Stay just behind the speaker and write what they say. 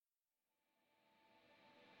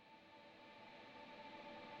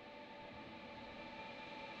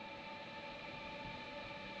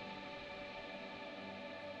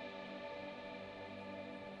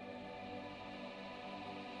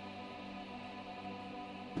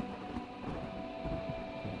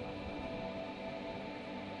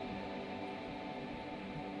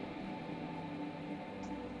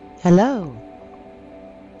Hello,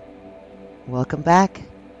 welcome back,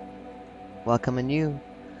 welcome anew,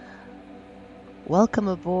 welcome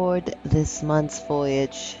aboard this month's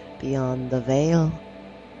voyage beyond the veil.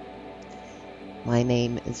 My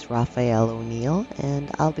name is Raphaelle O'Neil,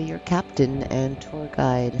 and I'll be your captain and tour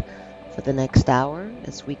guide for the next hour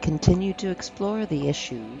as we continue to explore the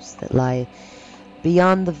issues that lie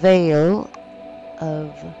beyond the veil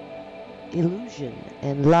of illusion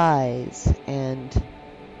and lies and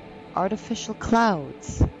artificial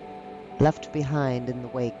clouds left behind in the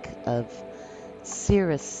wake of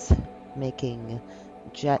Cirrus making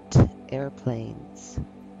jet airplanes.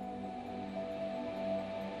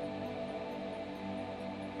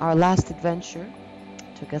 Our last adventure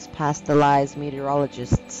took us past the lies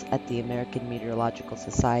meteorologists at the American Meteorological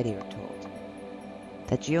Society are told.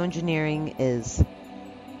 That geoengineering is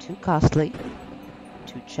too costly,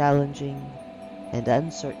 too challenging, and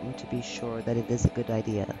uncertain to be sure that it is a good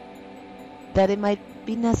idea. That it might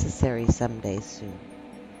be necessary someday soon.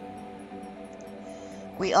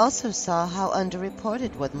 We also saw how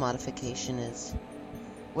underreported weather modification is,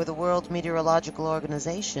 where the World Meteorological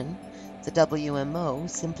Organization, the WMO,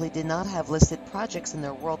 simply did not have listed projects in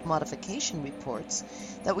their world modification reports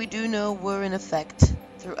that we do know were in effect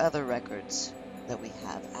through other records that we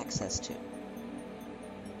have access to.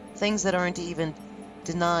 Things that aren't even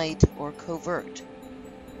denied or covert.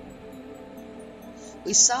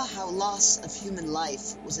 We saw how loss of human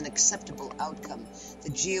life was an acceptable outcome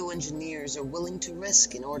that geoengineers are willing to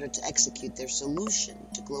risk in order to execute their solution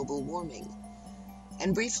to global warming,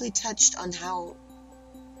 and briefly touched on how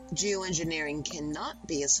geoengineering cannot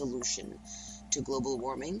be a solution to global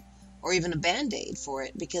warming, or even a band-aid for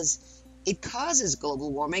it, because it causes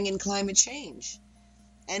global warming and climate change.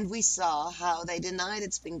 And we saw how they denied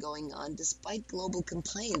it's been going on despite global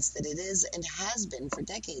complaints that it is and has been for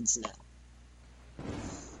decades now.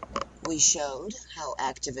 We showed how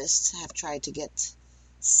activists have tried to get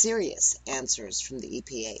serious answers from the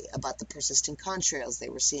EPA about the persistent contrails they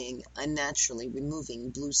were seeing unnaturally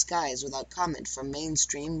removing blue skies without comment from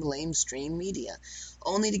mainstream, lamestream media,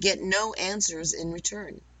 only to get no answers in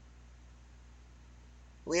return.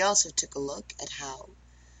 We also took a look at how,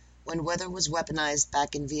 when weather was weaponized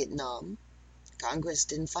back in Vietnam, Congress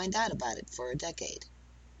didn't find out about it for a decade.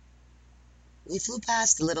 We flew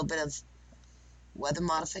past a little bit of weather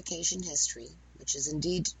modification history, which is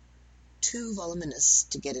indeed too voluminous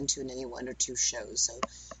to get into in any one or two shows, so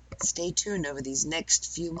stay tuned over these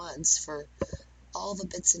next few months for all the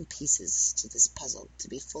bits and pieces to this puzzle to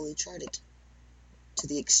be fully charted, to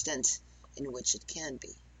the extent in which it can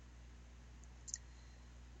be.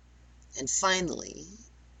 And finally,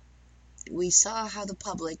 we saw how the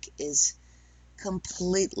public is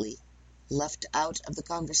completely left out of the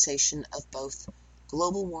conversation of both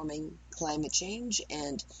global warming, climate change,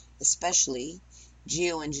 and especially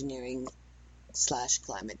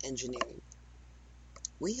geoengineering/climate engineering.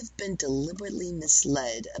 We have been deliberately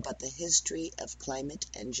misled about the history of climate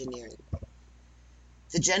engineering.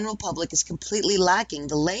 The general public is completely lacking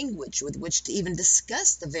the language with which to even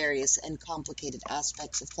discuss the various and complicated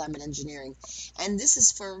aspects of climate engineering, and this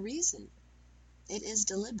is for a reason. It is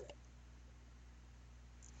deliberate.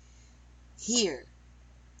 Here,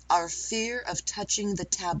 our fear of touching the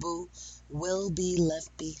taboo will be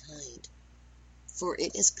left behind, for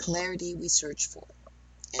it is clarity we search for,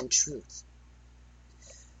 and truth.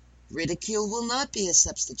 Ridicule will not be a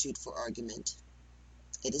substitute for argument.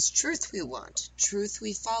 It is truth we want, truth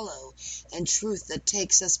we follow, and truth that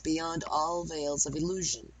takes us beyond all veils of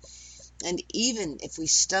illusion. And even if we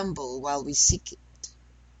stumble while we seek it,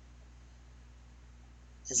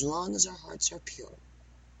 as long as our hearts are pure,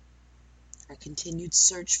 our continued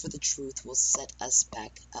search for the truth will set us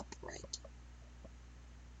back upright.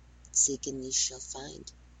 Seek and ye shall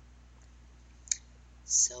find.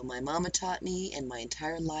 So my mama taught me, and my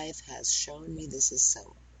entire life has shown me this is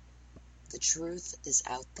so. The truth is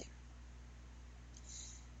out there.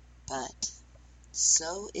 But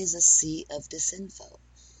so is a sea of disinfo.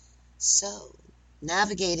 So,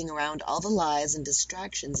 navigating around all the lies and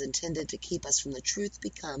distractions intended to keep us from the truth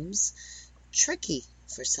becomes tricky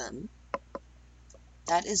for some.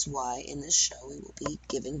 That is why in this show we will be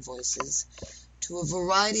giving voices to a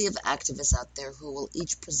variety of activists out there who will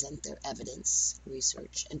each present their evidence,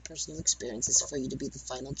 research, and personal experiences for you to be the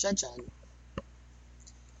final judge on.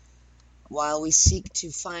 While we seek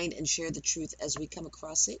to find and share the truth as we come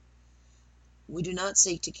across it, we do not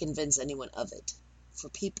seek to convince anyone of it. For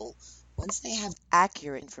people, once they have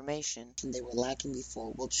accurate information they were lacking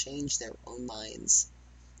before, will change their own minds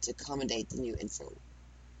to accommodate the new info.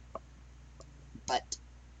 But,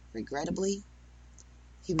 regrettably,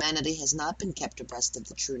 humanity has not been kept abreast of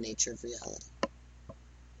the true nature of reality.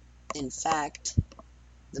 In fact,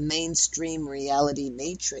 the mainstream reality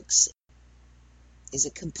matrix is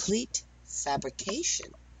a complete fabrication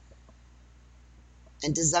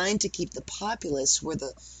and designed to keep the populace where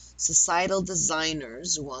the societal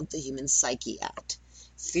designers want the human psyche at.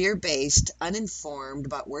 Fear-based, uninformed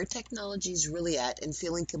about where technology is really at, and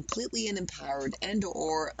feeling completely unempowered and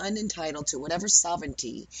or unentitled to whatever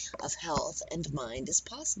sovereignty of health and mind is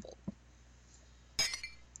possible.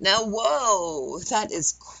 Now, whoa, that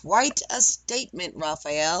is quite a statement,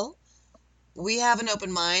 Raphaelle. We have an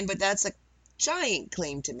open mind, but that's a giant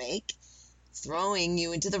claim to make, throwing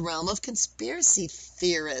you into the realm of conspiracy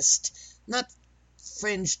theorist, not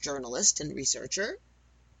fringe journalist and researcher.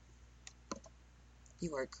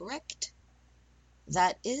 You are correct.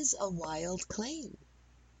 That is a wild claim,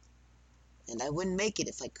 and I wouldn't make it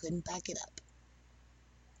if I couldn't back it up.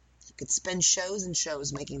 I could spend shows and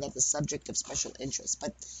shows making that the subject of special interest,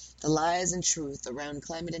 but the lies and truth around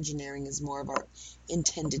climate engineering is more of our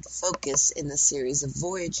intended focus in the series of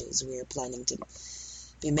voyages we are planning to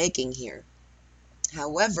be making here.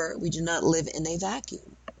 However, we do not live in a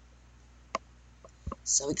vacuum.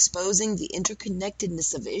 So exposing the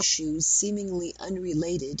interconnectedness of issues seemingly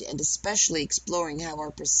unrelated, and especially exploring how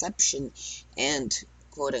our perception and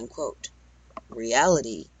quote-unquote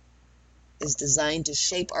reality is designed to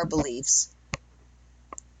shape our beliefs,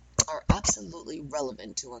 are absolutely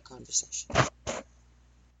relevant to our conversation.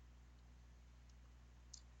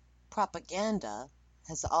 Propaganda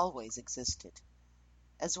has always existed,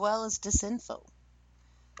 as well as disinfo.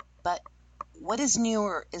 But what is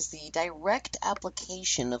newer is the direct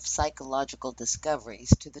application of psychological discoveries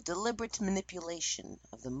to the deliberate manipulation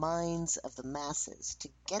of the minds of the masses to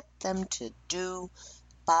get them to do,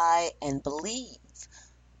 buy, and believe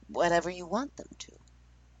whatever you want them to.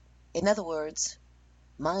 In other words,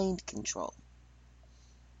 mind control.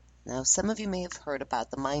 Now, some of you may have heard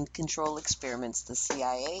about the mind control experiments the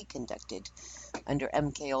CIA conducted under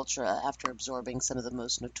MKUltra after absorbing some of the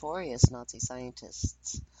most notorious Nazi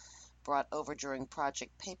scientists brought over during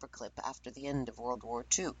Project Paperclip after the end of World War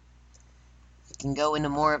II. We can go into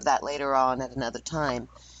more of that later on at another time.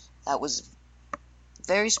 That was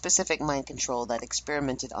very specific mind control that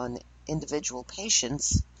experimented on individual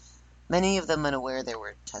patients, many of them unaware they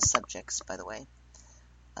were test subjects, by the way.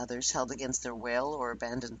 Others held against their will or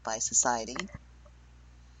abandoned by society.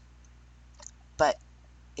 But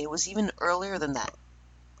it was even earlier than that.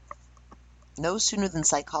 No sooner than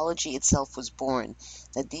psychology itself was born,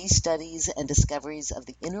 that these studies and discoveries of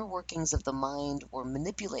the inner workings of the mind were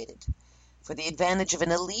manipulated for the advantage of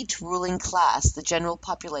an elite ruling class the general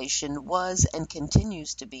population was and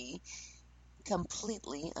continues to be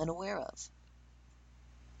completely unaware of.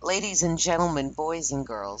 Ladies and gentlemen, boys and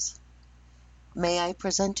girls, may I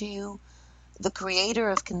present to you the creator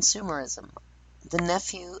of consumerism, the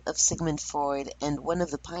nephew of Sigmund Freud, and one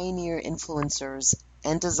of the pioneer influencers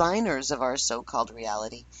and designers of our so-called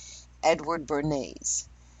reality, Edward Bernays.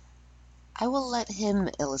 I will let him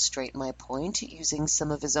illustrate my point using some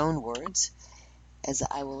of his own words, as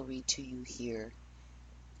I will read to you here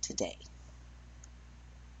today.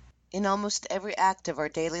 In almost every act of our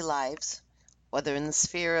daily lives, whether in the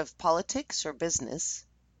sphere of politics or business,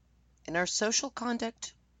 in our social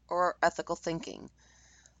conduct or our ethical thinking,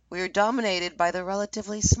 we are dominated by the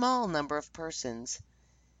relatively small number of persons.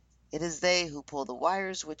 It is they who pull the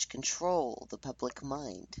wires which control the public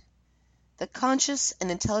mind. The conscious and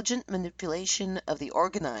intelligent manipulation of the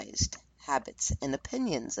organized habits and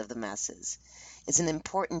opinions of the masses is an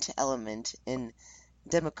important element in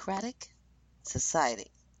democratic society.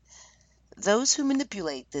 Those who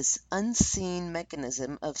manipulate this unseen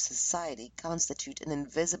mechanism of society constitute an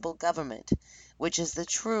invisible government, which is the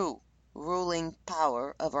true ruling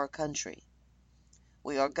power of our country.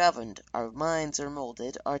 We are governed, our minds are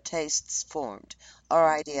molded, our tastes formed,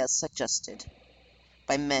 our ideas suggested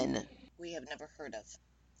by men we have never heard of.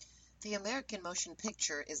 The American motion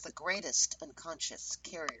picture is the greatest unconscious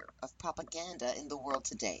carrier of propaganda in the world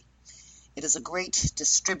today. It is a great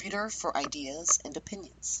distributor for ideas and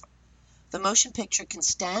opinions. The motion picture can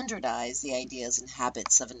standardize the ideas and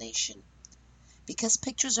habits of a nation. Because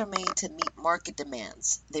pictures are made to meet market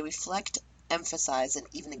demands, they reflect, emphasize, and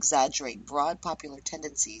even exaggerate broad popular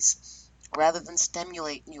tendencies rather than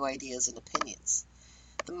stimulate new ideas and opinions.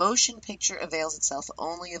 The motion picture avails itself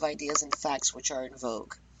only of ideas and facts which are in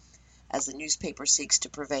vogue. As the newspaper seeks to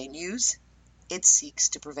purvey news, it seeks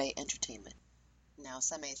to purvey entertainment. Now,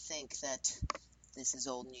 some may think that this is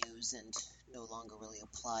old news and no longer really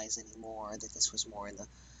applies anymore, that this was more in the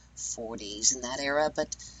 40s in that era,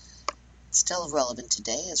 but it's still relevant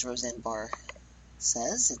today, as Roseanne Barr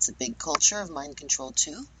says it's a big culture of mind control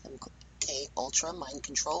too. MK Ultra mind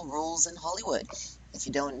control rules in Hollywood. If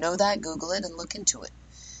you don't know that, Google it and look into it.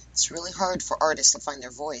 It's really hard for artists to find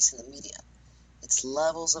their voice in the media. It's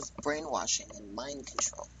levels of brainwashing and mind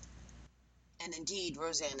control. And indeed,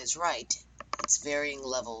 Roseanne is right. It's varying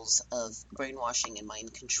levels of brainwashing and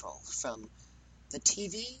mind control, from the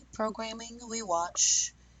TV programming we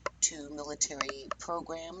watch to military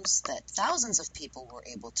programs that thousands of people were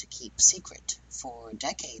able to keep secret for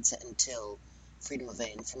decades until Freedom of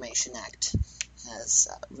Information Act has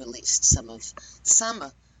released some of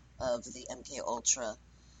the MK Ultra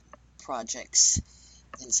projects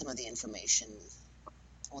and some of the information.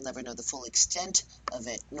 We'll never know the full extent of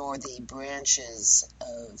it, nor the branches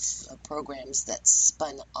of programs that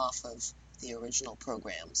spun off of the original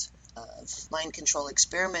programs of mind control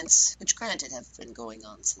experiments, which granted have been going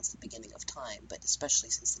on since the beginning of time, but especially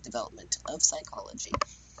since the development of psychology,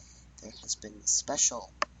 there has been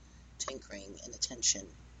special tinkering and attention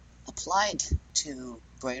applied to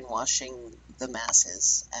brainwashing the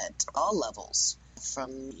masses at all levels,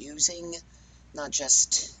 from using not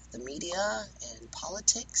just the media and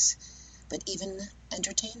politics, but even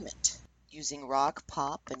entertainment, using rock,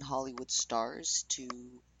 pop, and Hollywood stars to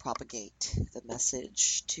propagate the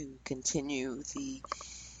message, to continue the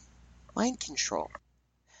mind control.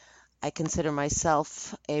 I consider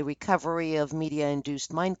myself a recovery of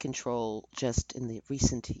media-induced mind control just in the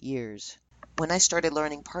recent years. When I started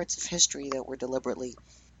learning parts of history that were deliberately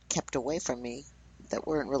kept away from me, that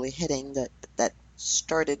weren't really hitting, that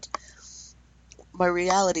started, my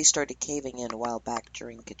reality started caving in a while back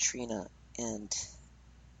during Katrina and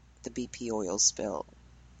the BP oil spill.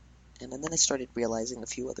 And then I started realizing a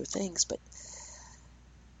few other things, but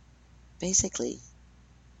basically,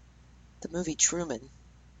 the movie Truman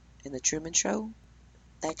and the Truman Show,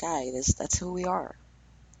 that guy, that's who we are.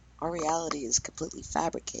 Our reality is completely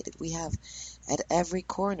fabricated. We have at every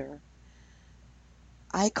corner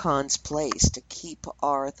icons placed to keep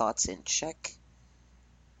our thoughts in check,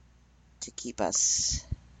 to keep us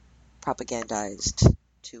propagandized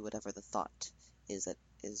to whatever the thought is that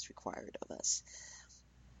is required of us.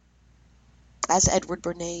 As Edward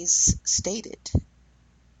Bernays stated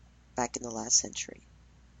back in the last century,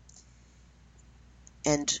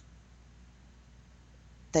 and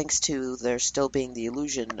thanks to there still being the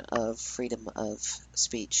illusion of freedom of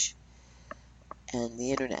speech and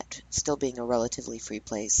the internet still being a relatively free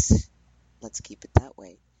place, let's keep it that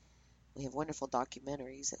way. We have wonderful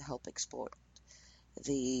documentaries that help explore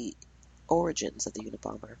the origins of the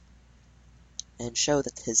Unabomber and show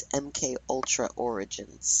that his MK Ultra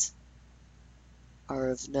origins are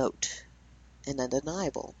of note and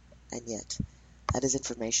undeniable, and yet that is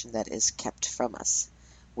information that is kept from us.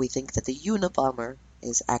 We think that the Unabomber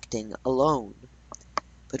is acting alone,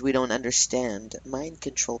 but we don't understand mind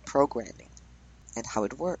control programming and how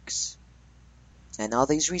it works. And all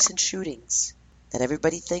these recent shootings that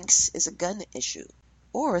everybody thinks is a gun issue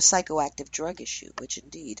or a psychoactive drug issue, which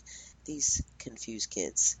indeed these confused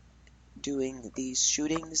kids doing these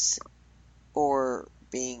shootings or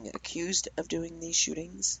being accused of doing these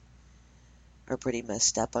shootings are pretty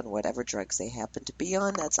messed up on whatever drugs they happen to be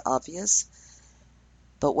on, that's obvious.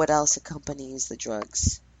 But what else accompanies the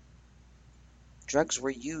drugs? Drugs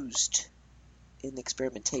were used in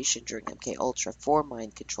experimentation during MK Ultra for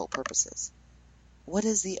mind control purposes. What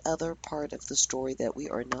is the other part of the story that we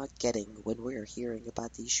are not getting when we are hearing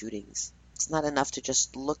about these shootings? It's not enough to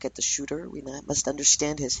just look at the shooter. We must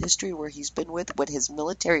understand his history, where he's been with, what his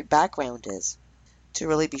military background is, to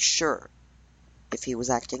really be sure if he was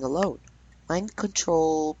acting alone. Mind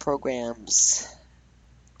control programs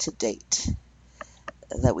to date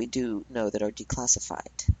that we do know that are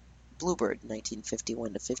declassified. Bluebird,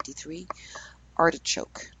 1951 to 53.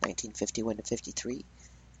 Artichoke, 1951 to 53.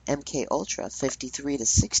 MK Ultra, 53 to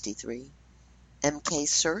 63. MK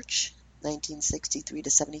Search, 1963 to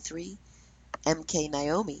 73. MK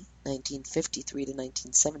Naomi, 1953 to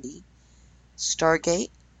 1970. Stargate,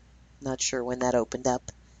 not sure when that opened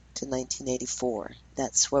up, to 1984.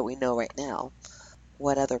 That's what we know right now.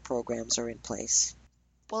 What other programs are in place?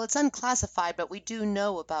 Well, it's unclassified, but we do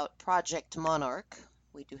know about Project Monarch.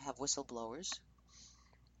 We do have whistleblowers.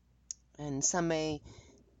 And some may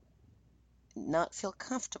not feel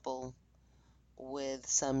comfortable with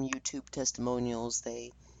some YouTube testimonials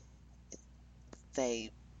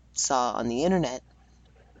they saw on the internet.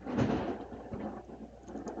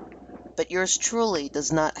 But yours truly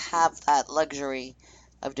does not have that luxury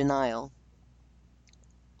of denial,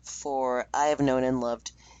 for I have known and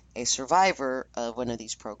loved a survivor of one of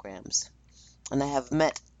these programs, and I have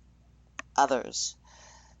met others.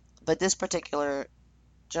 But this particular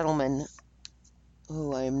gentleman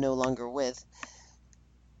who I am no longer with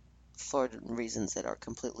for reasons that are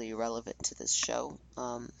completely irrelevant to this show.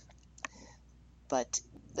 But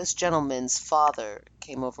this gentleman's father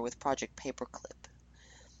came over with Project Paperclip.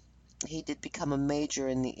 He did become a major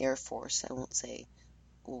in the Air Force. I won't say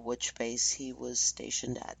which base he was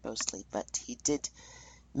stationed at mostly, but he did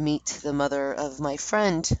meet the mother of my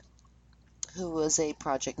friend, who was a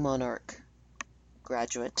Project Monarch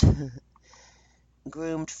graduate,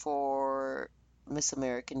 groomed for Miss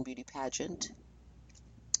American beauty pageant,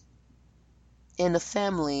 in a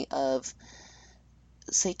family of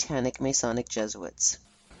satanic Masonic Jesuits.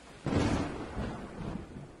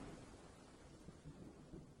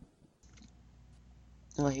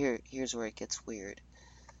 Well, here's where it gets weird.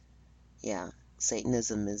 Yeah,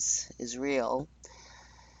 Satanism is real,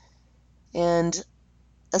 and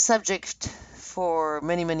a subject for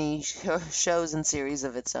many, many shows and series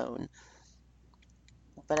of its own.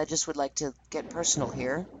 But I just would like to get personal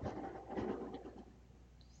here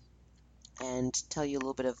and tell you a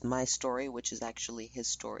little bit of my story, which is actually his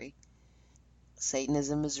story.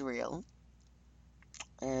 Satanism is real,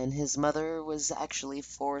 and his mother was actually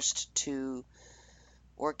forced to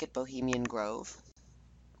work at Bohemian Grove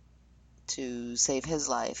to save his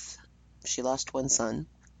life. She lost one son,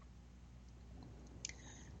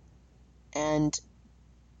 and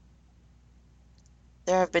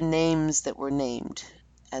there have been names that were named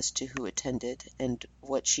as to who attended and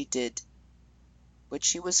what she did, which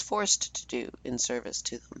she was forced to do in service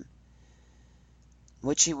to them,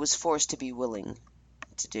 which she was forced to be willing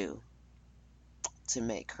to do to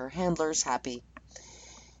make her handlers happy.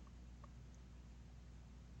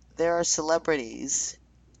 There are celebrities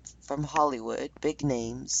from Hollywood, big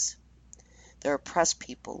names. There are press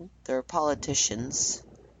people. There are politicians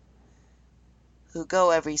who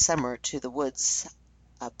go every summer to the woods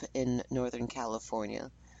up in Northern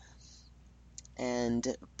California and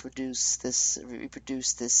reproduce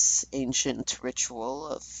this ancient ritual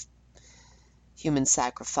of human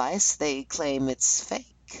sacrifice. They claim it's fake.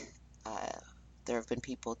 There have been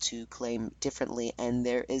people to claim differently, and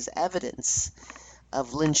there is evidence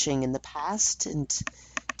of lynching in the past and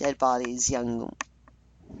dead bodies, young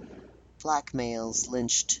black males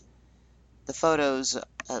lynched. The photos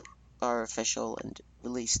are official and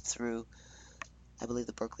released through, I believe,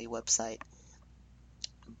 the Berkeley website,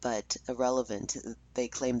 but irrelevant. They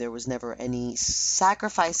claim there was never any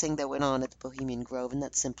sacrificing that went on at the Bohemian Grove, and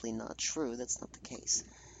that's simply not true. That's not the case.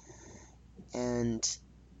 And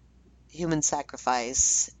human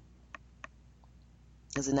sacrifice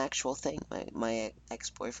is an actual thing. My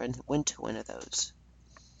ex-boyfriend went to one of those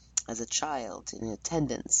as a child in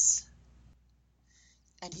attendance.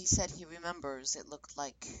 And he said he remembers it looked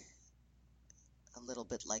like a little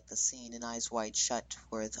bit like the scene in Eyes Wide Shut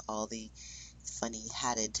with all the funny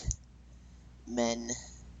hatted men,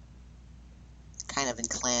 kind of in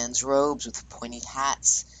clans, robes with pointy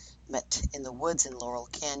hats, met in the woods in Laurel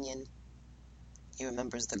Canyon. He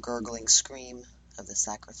remembers the gurgling scream of the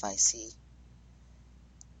sacrificee.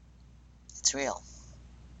 It's real.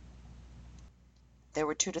 There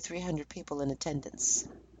were 200 to 300 people in attendance.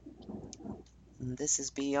 And this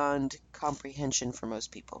is beyond comprehension for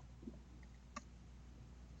most people.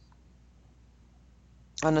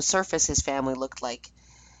 On the surface, his family looked like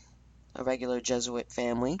a regular Jesuit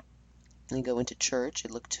family. They go into church.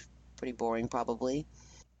 It looked pretty boring, probably.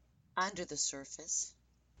 Under the surface,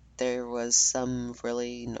 there was some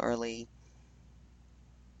really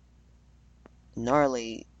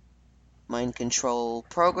gnarly mind control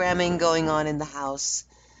programming going on in the house.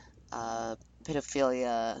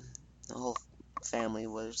 Pedophilia. The whole family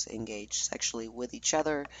was engaged sexually with each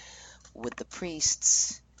other, with the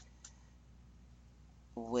priests,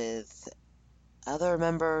 with other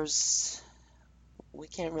members. We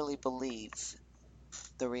can't really believe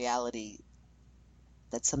the reality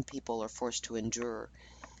that some people are forced to endure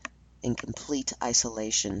in complete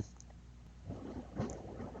isolation.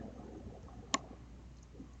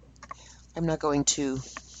 I'm not going to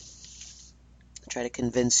try to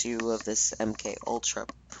convince you of this MK Ultra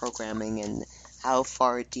programming and how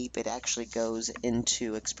far deep it actually goes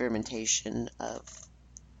into experimentation of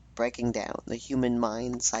breaking down the human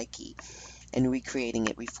mind psyche and recreating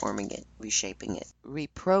it, reforming it, reshaping it,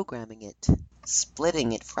 reprogramming it,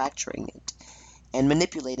 splitting it, fracturing it, and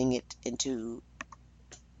manipulating it into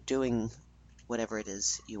doing whatever it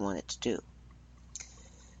is you want it to do.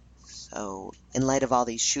 So, in light of all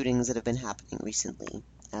these shootings that have been happening recently,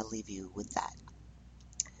 I'll leave you with that.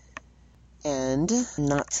 And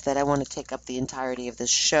not that I want to take up the entirety of this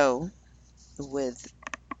show with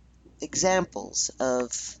examples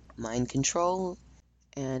of mind control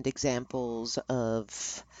and examples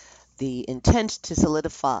of the intent to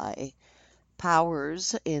solidify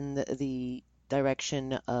powers in the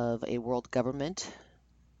direction of a world government,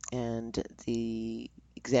 and the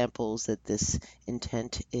examples that this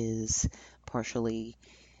intent is partially,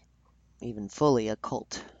 even fully,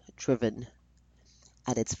 occult driven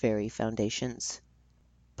at its very foundations.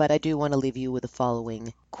 But I do want to leave you with the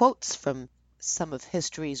following quotes from some of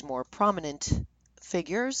history's more prominent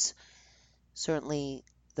figures, certainly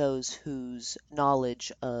those whose knowledge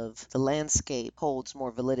of the landscape holds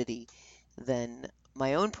more validity than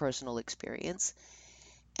my own personal experience,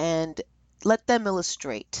 and let them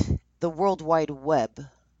illustrate the World Wide Web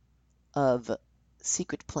of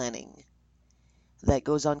secret planning that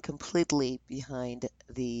goes on completely behind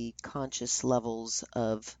the conscious levels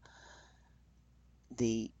of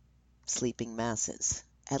the sleeping masses,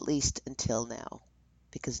 at least until now,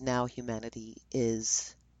 because now humanity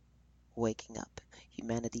is waking up.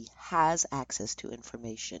 Humanity has access to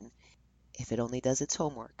information if it only does its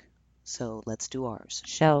homework. So let's do ours,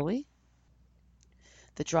 shall we?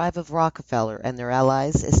 The drive of Rockefeller and their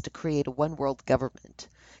allies is to create a one-world government,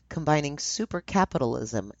 combining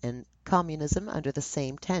super-capitalism and communism under the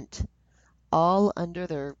same tent, all under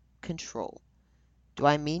their control. Do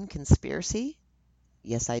I mean conspiracy?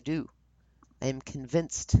 Yes, I do. I am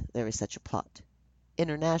convinced there is such a plot.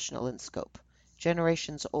 International in scope,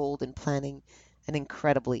 generations old in planning, and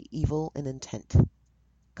incredibly evil in intent.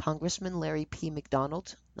 Congressman Larry P.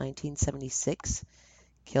 McDonald, 1976,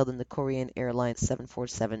 killed in the Korean Airlines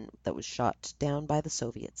 747 that was shot down by the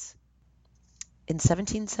Soviets. In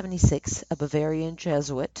 1776, a Bavarian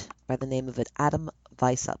Jesuit by the name of Adam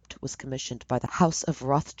Weishaupt was commissioned by the House of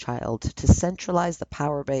Rothschild to centralize the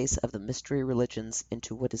power base of the mystery religions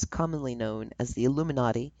into what is commonly known as the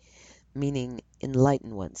Illuminati, meaning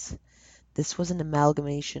enlightened ones. This was an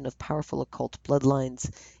amalgamation of powerful occult bloodlines,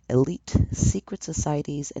 elite secret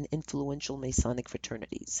societies, and influential Masonic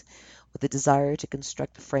fraternities, with a desire to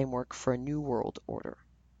construct a framework for a new world order.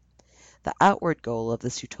 The outward goal of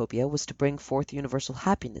this utopia was to bring forth universal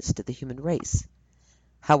happiness to the human race.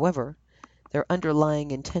 However, their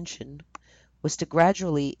underlying intention was to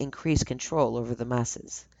gradually increase control over the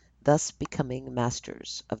masses, thus becoming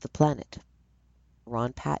masters of the planet.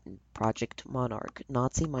 Ron Patton, Project Monarch,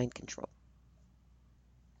 Nazi Mind Control.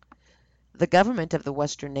 The government of the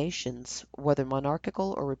Western nations, whether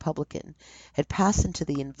monarchical or republican, had passed into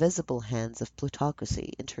the invisible hands of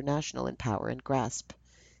plutocracy, international in power and grasp.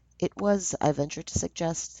 It was, I venture to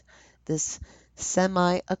suggest, this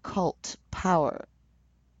semi-occult power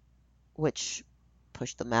which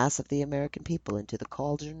pushed the mass of the American people into the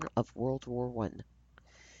cauldron of World War I.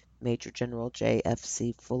 Major General J. F.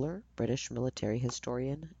 C. Fuller, British military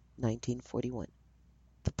historian, 1941.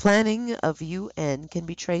 The planning of UN can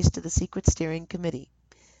be traced to the Secret Steering Committee,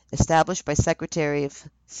 established by Secretary of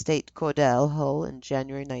State Cordell Hull in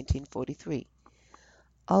January 1943.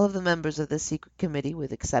 All of the members of this secret committee,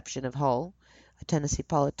 with exception of Hull, a Tennessee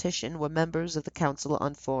politician, were members of the Council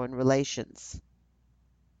on Foreign Relations.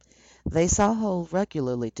 They saw Hull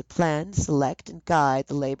regularly to plan, select, and guide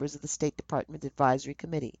the labors of the State Department Advisory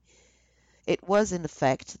Committee. It was, in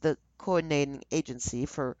effect, the coordinating agency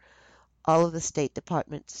for all of the State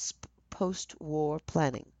Department's post-war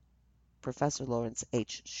planning. Professor Lawrence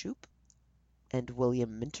H. Shoup and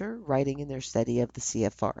William Minter, writing in their study of the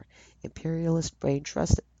CFR, Imperialist Brain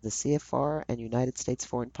Trust, the CFR, and United States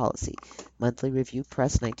Foreign Policy, Monthly Review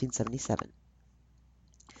Press, 1977.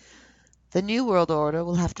 The New World Order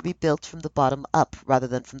will have to be built from the bottom up rather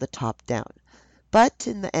than from the top down, but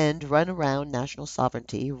in the end run around national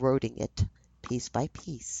sovereignty, eroding it, piece by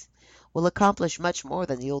piece, will accomplish much more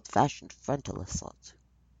than the old-fashioned frontal assault.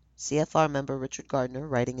 CFR member Richard Gardner,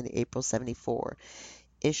 writing in the April 74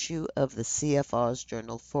 issue of the CFR's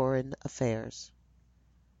journal Foreign Affairs.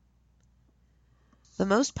 The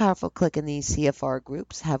most powerful clique in these CFR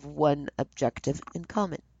groups have one objective in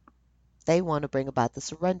common. They want to bring about the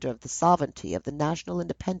surrender of the sovereignty of the national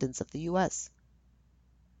independence of the U.S.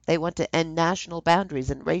 They want to end national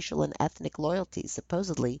boundaries and racial and ethnic loyalties,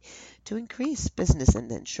 supposedly to increase business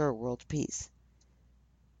and ensure world peace.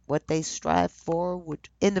 What they strive for would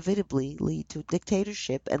inevitably lead to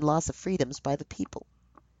dictatorship and loss of freedoms by the people.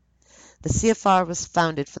 The CFR was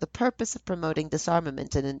founded for the purpose of promoting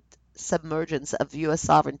disarmament and submergence of U.S.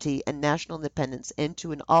 sovereignty and national independence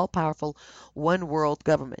into an all-powerful one-world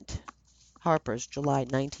government. Harper's, July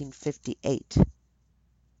 1958.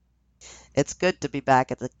 It's good to be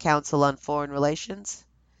back at the Council on Foreign Relations.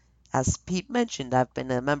 As Pete mentioned, I've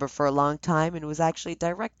been a member for a long time and was actually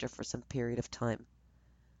director for some period of time.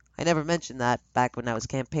 I never mentioned that back when I was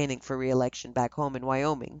campaigning for re-election back home in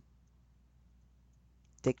Wyoming.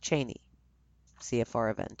 Dick Cheney,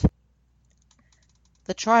 CFR event.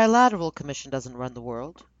 The Trilateral Commission doesn't run the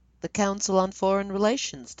world. The Council on Foreign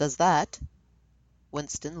Relations does that.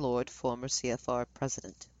 Winston Lord, former CFR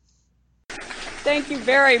president. Thank you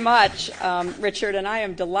very much, Richard, and I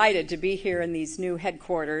am delighted to be here in these new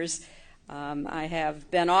headquarters. I have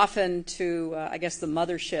been often to, the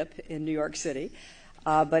mothership in New York City,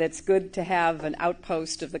 but it's good to have an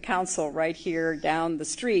outpost of the Council right here down the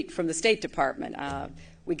street from the State Department.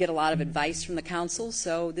 We get a lot of advice from the Council,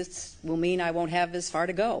 so this will mean I won't have as far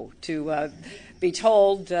to go to be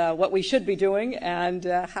told what we should be doing and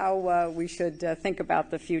how we should think about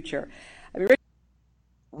the future.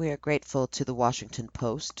 We are grateful to the Washington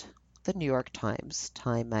Post, the New York Times,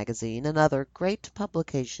 Time Magazine, and other great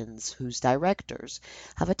publications whose directors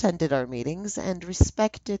have attended our meetings and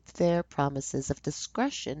respected their promises of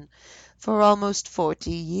discretion for almost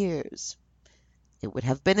 40 years. It would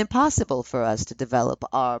have been impossible for us to develop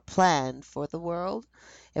our plan for the world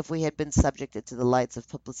if we had been subjected to the lights of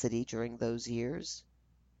publicity during those years.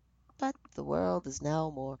 But the world is now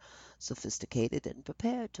more sophisticated and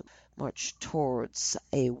prepared to march towards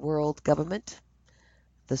a world government.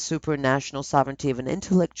 The supranational sovereignty of an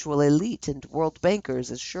intellectual elite and world bankers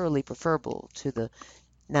is surely preferable to the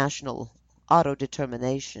national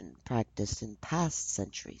autodetermination practiced in past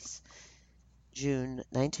centuries. June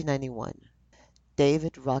 1991.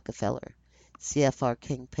 David Rockefeller, CFR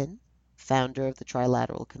Kingpin, founder of the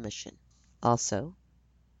Trilateral Commission. Also,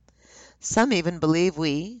 some even believe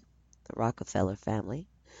we, the Rockefeller family,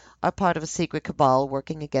 are part of a secret cabal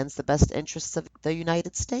working against the best interests of the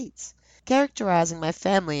United States, characterizing my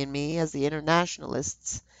family and me as the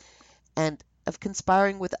internationalists, and of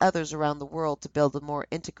conspiring with others around the world to build a more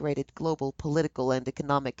integrated global political and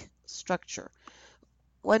economic structure.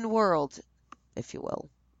 One world, if you will.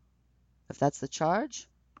 If that's the charge,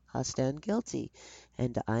 I stand guilty,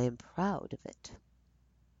 and I am proud of it.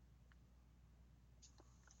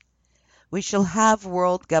 We shall have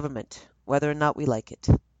world government, whether or not we like it.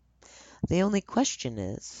 The only question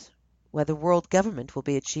is whether world government will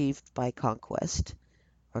be achieved by conquest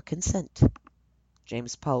or consent.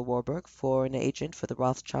 James Paul Warburg, foreign agent for the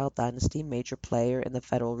Rothschild dynasty, major player in the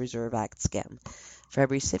Federal Reserve Act scam,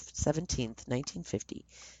 February 17, 1950,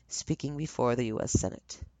 speaking before the U.S.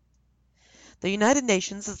 Senate. The United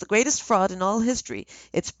Nations is the greatest fraud in all history.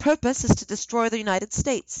 Its purpose is to destroy the United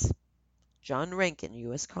States. John Rankin,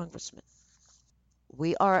 U.S. Congressman.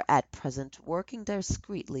 We are at present working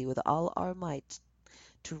discreetly with all our might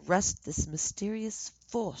to wrest this mysterious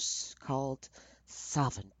force called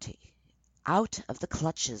sovereignty out of the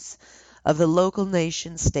clutches of the local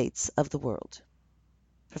nation-states of the world.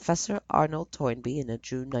 Professor Arnold Toynbee, in a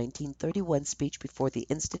June 1931 speech before the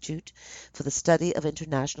Institute for the Study of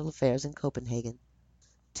International Affairs in Copenhagen.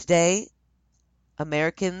 Today,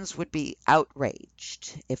 Americans would be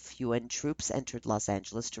outraged if UN troops entered Los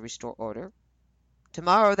Angeles to restore order.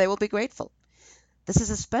 Tomorrow they will be grateful. This is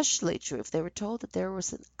especially true if they were told that there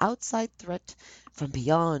was an outside threat from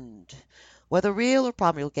beyond, whether real or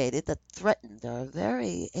promulgated, that threatened our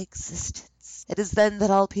very existence. It is then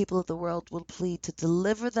that all people of the world will plead to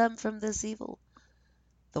deliver them from this evil.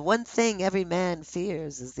 The one thing every man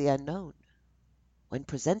fears is the unknown. When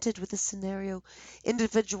presented with this scenario,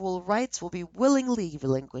 individual rights will be willingly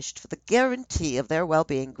relinquished for the guarantee of their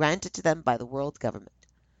well-being granted to them by the world government.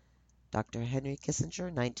 Dr. Henry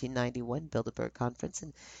Kissinger, 1991, Bilderberg Conference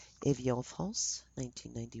in Evian, France,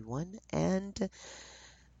 1991. And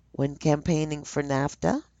when campaigning for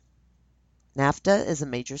NAFTA, NAFTA is a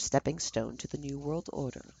major stepping stone to the New World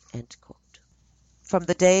Order, end quote. From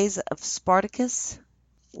the days of Spartacus,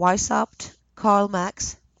 Weishaupt, Karl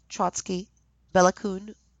Marx, Trotsky, Bela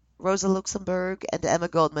Kun, Rosa Luxemburg, and Emma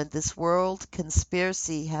Goldman, this world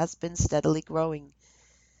conspiracy has been steadily growing.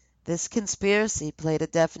 This conspiracy played a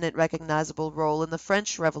definite recognizable role in the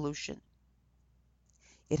French Revolution.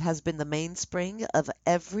 It has been the mainspring of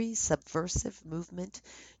every subversive movement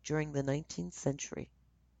during the 19th century.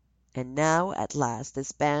 And now, at last,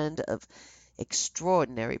 this band of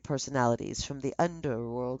extraordinary personalities from the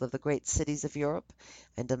underworld of the great cities of Europe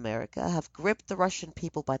and America have gripped the Russian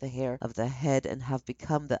people by the hair of the head and have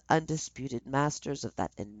become the undisputed masters of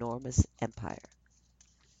that enormous empire.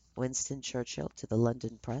 Winston Churchill to the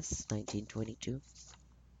London Press, 1922.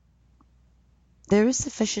 There is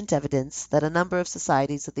sufficient evidence that a number of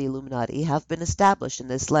societies of the Illuminati have been established in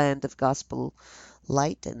this land of gospel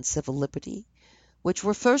light and civil liberty, which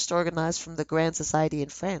were first organized from the Grand Society in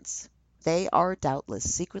France. They are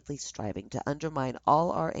doubtless secretly striving to undermine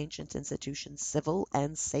all our ancient institutions, civil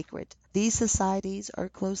and sacred. These societies are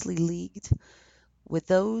closely leagued with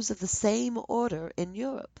those of the same order in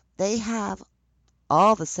Europe. They have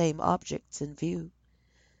all the same objects in view.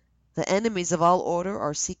 The enemies of all order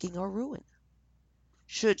are seeking our ruin.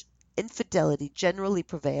 Should infidelity generally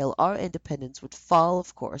prevail, our independence would fall,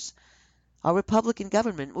 of course. Our republican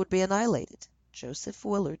government would be annihilated. Joseph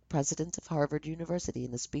Willard, president of Harvard University,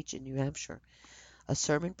 in a speech in New Hampshire, a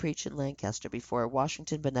sermon preached in Lancaster before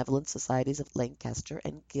Washington Benevolent Societies of Lancaster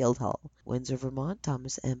and Guildhall, Windsor, Vermont,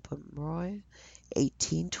 Thomas M. Pomeroy,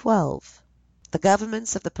 1812. The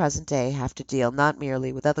governments of the present day have to deal not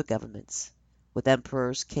merely with other governments, with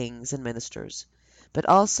emperors, kings, and ministers, but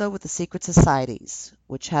also with the secret societies,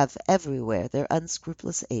 which have everywhere their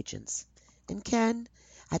unscrupulous agents, and can,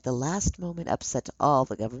 at the last moment, upset all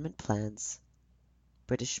the government plans.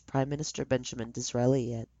 British Prime Minister Benjamin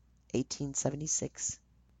Disraeli, 1876.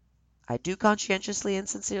 I do conscientiously and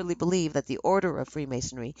sincerely believe that the order of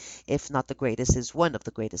Freemasonry, if not the greatest, is one of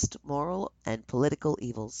the greatest moral and political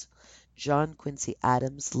evils. John Quincy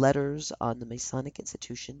Adams, Letters on the Masonic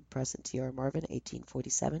Institution, Press and T.R. Marvin,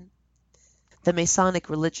 1847. The Masonic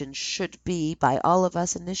religion should be, by all of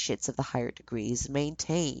us initiates of the higher degrees,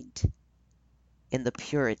 maintained in the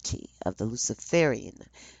purity of the Luciferian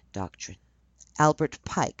doctrine. Albert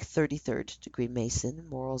Pike, 33rd degree Mason,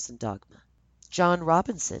 Morals and Dogma. John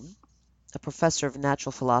Robinson, a professor of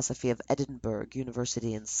natural philosophy of Edinburgh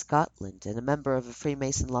University in Scotland and a member of a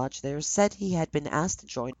Freemason lodge there, said he had been asked to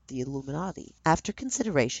join the Illuminati. After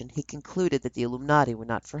consideration, he concluded that the Illuminati were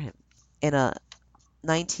not for him. In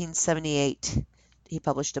 1978, he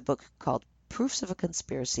published a book called Proofs of a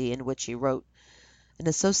Conspiracy, in which he wrote, "An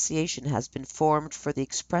association has been formed for the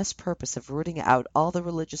express purpose of rooting out all the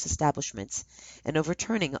religious establishments and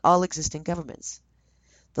overturning all existing governments.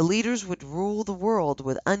 The leaders would rule the world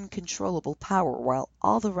with uncontrollable power, while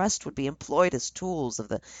all the rest would be employed as tools of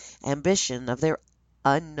the ambition of their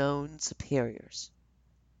unknown superiors."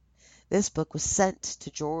 This book was sent to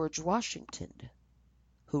George Washington,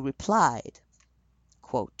 who replied,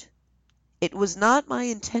 quote, "It was not my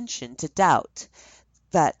intention to doubt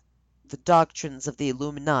that the doctrines of the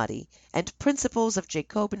Illuminati and principles of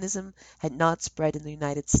Jacobinism had not spread in the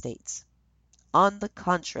United States. On the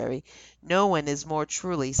contrary, no one is more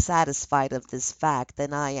truly satisfied of this fact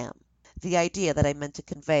than I am. The idea that I meant to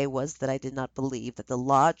convey was that I did not believe that the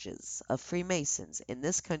lodges of Freemasons in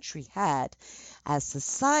this country had, as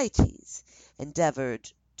societies, endeavored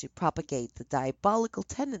to propagate the diabolical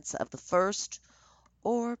tenets of the first,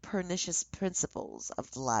 or pernicious principles of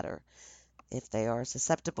the latter, if they are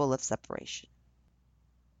susceptible of separation.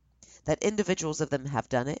 That individuals of them have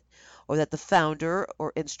done it, or that the founder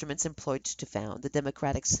or instruments employed to found the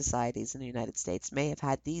democratic societies in the United States may have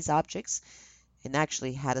had these objects, and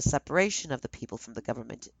actually had a separation of the people from the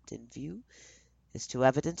government in view, is too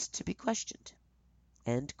evident to be questioned."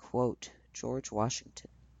 End quote. George Washington.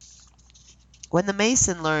 When the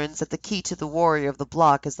Mason learns that the key to the warrior of the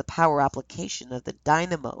block is the power application of the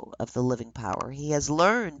dynamo of the living power, he has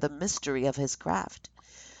learned the mystery of his craft.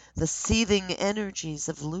 The seething energies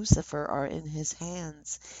of Lucifer are in his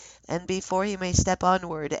hands, and before he may step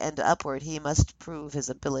onward and upward he must prove his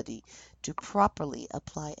ability to properly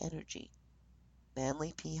apply energy.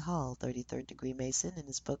 Manly P. Hall, 33rd degree Mason, in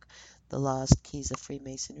his book The Lost Keys of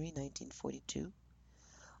Freemasonry, 1942.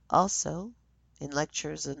 Also, in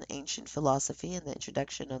Lectures on Ancient Philosophy and the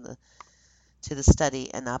Introduction to the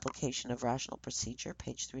Study and Application of Rational Procedure,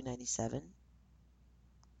 page 397.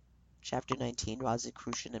 Chapter 19,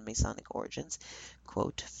 Rosicrucian and Masonic Origins,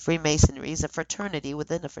 quote, "Freemasonry is a fraternity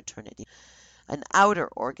within a fraternity, an outer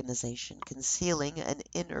organization concealing an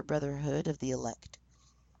inner brotherhood of the elect.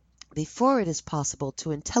 Before it is possible to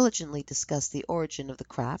intelligently discuss the origin of the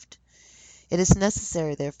craft, it is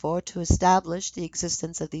necessary, therefore, to establish the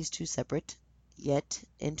existence of these two separate, yet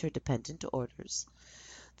interdependent orders,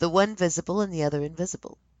 the one visible and the other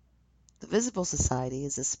invisible. The visible society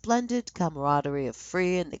is a splendid camaraderie of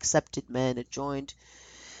free and accepted men adjoined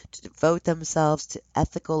to devote themselves to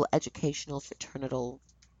ethical, educational, fraternal,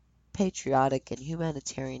 patriotic, and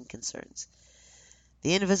humanitarian concerns.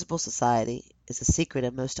 The invisible society is a secret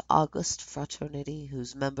and most august fraternity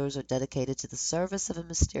whose members are dedicated to the service of a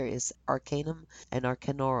mysterious arcanum and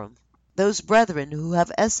arcanorum. Those brethren who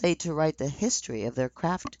have essayed to write the history of their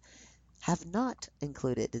craft have not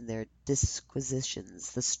included in their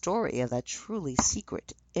disquisitions the story of that truly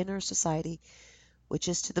secret inner society which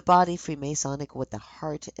is to the body Freemasonic what the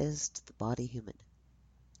heart is to the body human.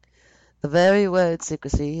 The very word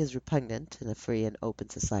secrecy is repugnant in a free and open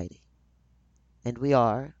society, and we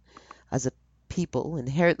are, as a people,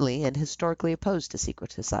 inherently and historically opposed to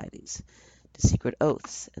secret societies, to secret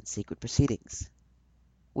oaths and secret proceedings.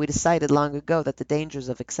 We decided long ago that the dangers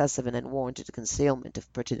of excessive and unwarranted concealment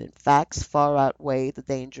of pertinent facts far outweigh the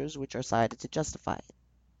dangers which are cited to justify it.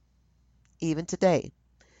 Even today,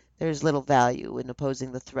 There is little value in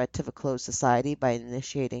opposing the threat of a closed society by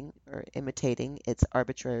initiating or imitating its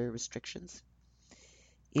arbitrary restrictions.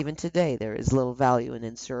 Even today, there is little value in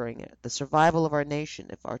ensuring the survival of our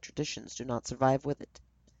nation if our traditions do not survive with it.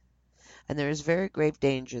 And there is very grave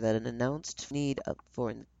danger that an announced need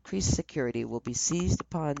for increased security will be seized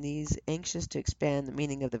upon these anxious to expand the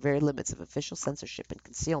meaning of the very limits of official censorship and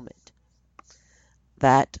concealment.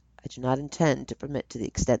 That I do not intend to permit to the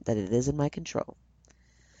extent that it is in my control.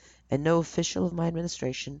 And no official of my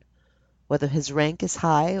administration, whether his rank is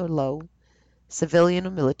high or low, civilian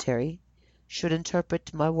or military, should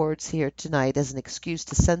interpret my words here tonight as an excuse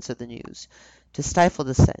to censor the news, to stifle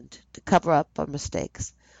dissent, to cover up our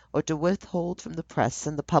mistakes, or to withhold from the press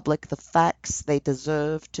and the public the facts they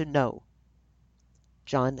deserve to know.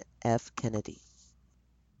 John F. Kennedy.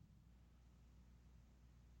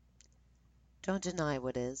 Don't deny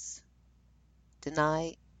what is.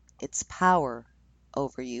 Deny its power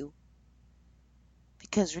over you.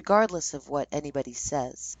 Because regardless of what anybody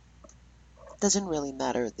says, it doesn't really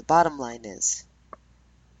matter. The bottom line is,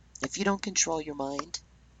 if you don't control your mind,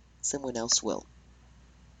 someone else will.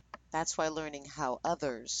 That's why learning how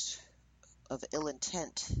others of ill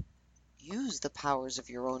intent use the powers of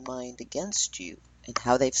your own mind against you and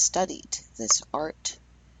how they've studied this art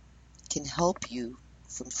can help you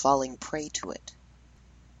from falling prey to it.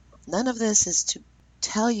 None of this is to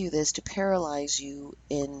tell you this to paralyze you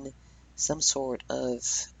in some sort of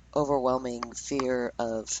overwhelming fear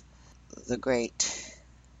of the great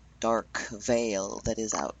dark veil that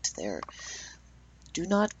is out there. Do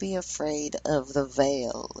not be afraid of the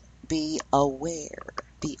veil. Be aware.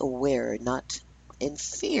 Be aware, not in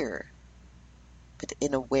fear, but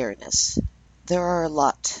in awareness. There are a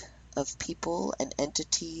lot of people and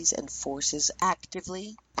entities and forces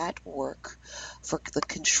actively at work for the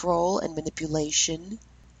control and manipulation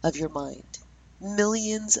of your mind.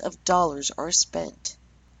 Millions of dollars are spent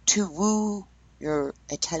to woo your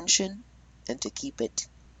attention and to keep it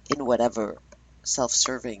in whatever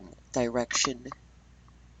self-serving direction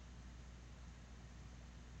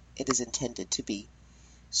it is intended to be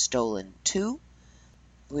stolen to.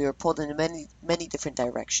 We are pulled in many, many different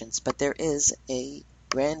directions, but there is a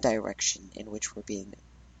grand direction in which we're being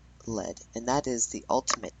led, and that is the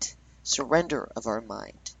ultimate surrender of our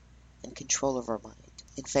mind and control of our mind,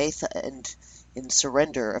 in faith and in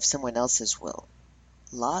surrender of someone else's will.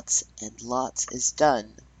 Lots and lots is done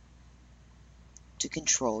to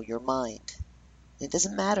control your mind. It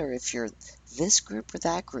doesn't matter if you're this group or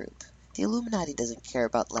that group. The Illuminati doesn't care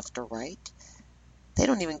about left or right. They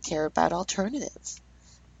don't even care about alternative.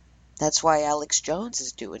 That's why Alex Jones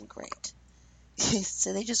is doing great.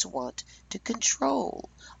 So they just want to control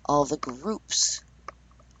all the groups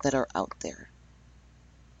that are out there.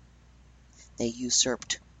 They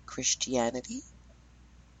usurped Christianity.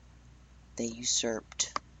 They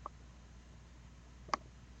usurped,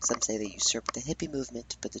 some say they usurped the hippie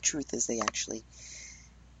movement, but the truth is they actually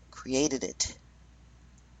created it.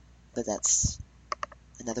 But that's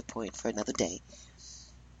another point for another day.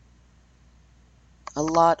 A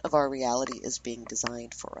lot of our reality is being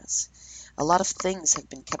designed for us. A lot of things have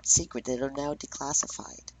been kept secret that are now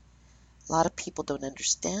declassified. A lot of people don't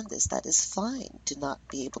understand this. That is fine to not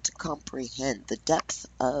be able to comprehend the depth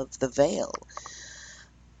of the veil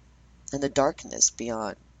and the darkness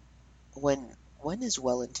beyond. When one is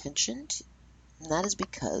well-intentioned, and that is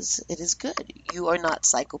because it is good. You are not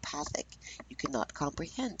psychopathic. You cannot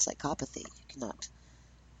comprehend psychopathy. You cannot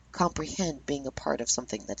comprehend being a part of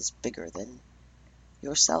something that is bigger than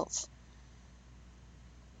yourself.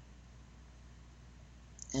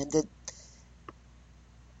 And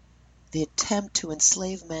the attempt to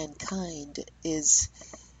enslave mankind is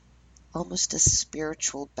almost a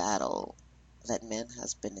spiritual battle that man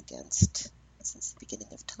has been against since the beginning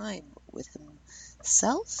of time, with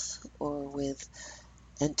himself or with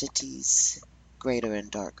entities greater and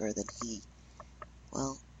darker than he.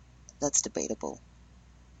 Well, that's debatable.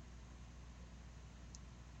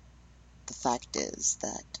 The fact is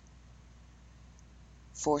that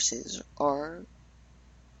forces are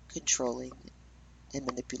controlling and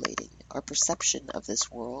manipulating our perception of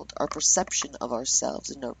this world, our perception of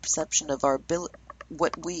ourselves, and our perception of our ability,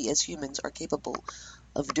 what we as humans are capable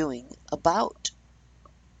of doing about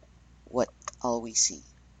what all we see.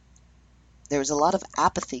 There's a lot of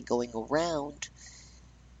apathy going around.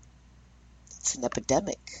 It's an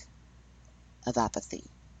epidemic of apathy,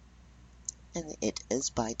 and it is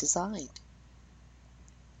by design.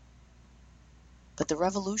 But the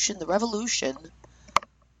revolution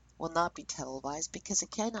will not be televised, because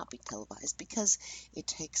it cannot be televised, because it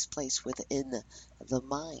takes place within the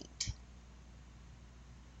mind.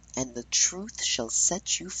 and the truth shall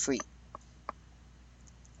set you free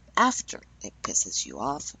after it pisses you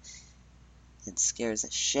off and scares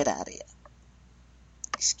the shit out of you.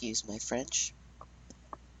 Excuse my French.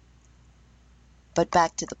 But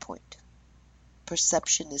back to the point.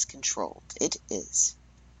 Perception is controlled. It is.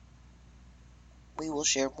 We will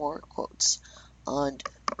share more quotes on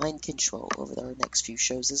mind control over our next few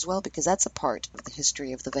shows as well, because that's a part of the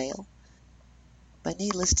history of the veil. But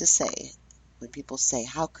needless to say, when people say,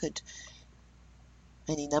 how could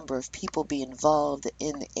any number of people be involved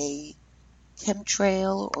in a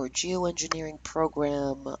chemtrail or geoengineering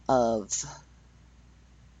program of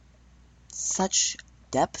such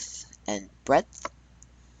depth and breadth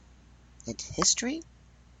and history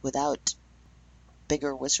without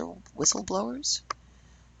bigger whistleblowers?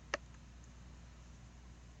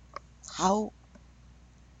 How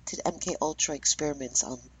did MK Ultra experiments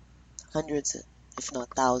on hundreds, if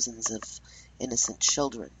not thousands, of innocent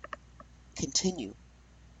children continue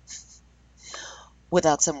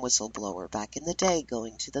without some whistleblower back in the day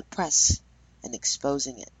going to the press and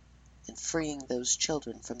exposing it and freeing those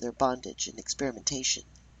children from their bondage and experimentation?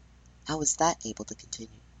 How is that able to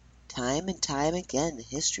continue? Time and time again,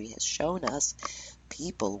 history has shown us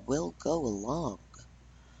people will go along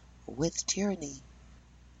with tyranny.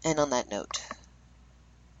 And on that note,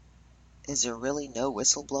 is there really no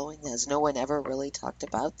whistleblowing? Has no one ever really talked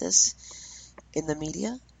about this in the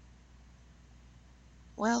media?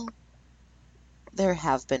 Well, there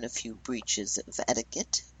have been a few breaches of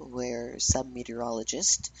etiquette where some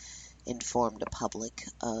meteorologist informed the public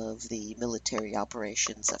of the military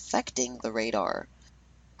operations affecting the radar.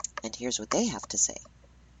 And here's what they have to say.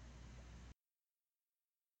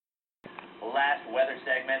 Last weather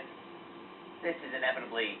segment. This is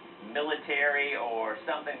inevitably military or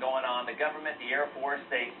something going on. The government, the Air Force,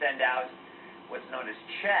 they send out what's known as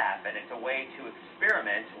chaff, and it's a way to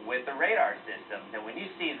experiment with the radar systems. And when you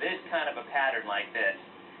see this kind of a pattern like this,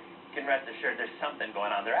 you can rest assured there's something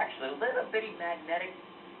going on. They're actually little bitty magnetic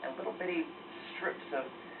and little bitty strips of,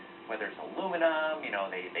 whether it's aluminum,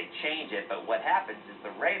 they change it, but what happens is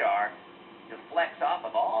the radar deflects off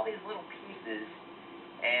of all these little pieces,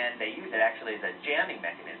 and they use it actually as a jamming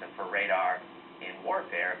mechanism for radar in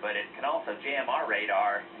warfare, but it can also jam our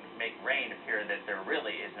radar and make rain appear that there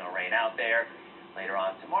really is no rain out there. Later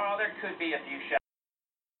on tomorrow, there could be a few showers.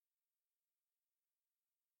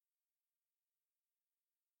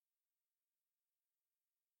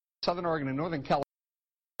 Southern Oregon and Northern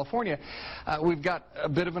California, we've got a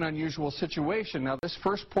bit of an unusual situation. Now, this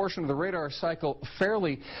first portion of the radar cycle,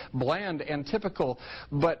 fairly bland and typical,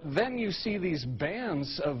 but then you see these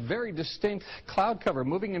bands of very distinct cloud cover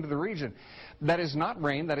moving into the region. That is not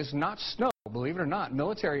rain, that is not snow. Believe it or not,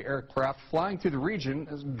 military aircraft flying through the region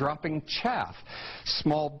is dropping chaff.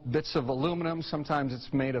 Small bits of aluminum, sometimes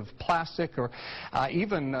it's made of plastic or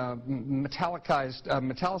even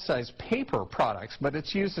metallicized paper products, but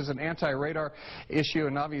it's used as an anti-radar issue,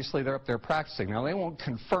 and obviously they're up there practicing. Now, they won't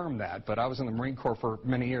confirm that, but I was in the Marine Corps for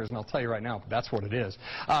many years, and I'll tell you right now, that's what it is.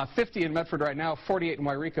 50 in Medford right now, 48 in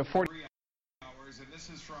Wairika, 40 hours, and this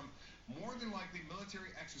is from more than likely military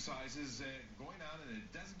exercises going on in a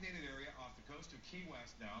designated area off the coast of Key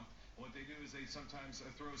West now. What they do is they sometimes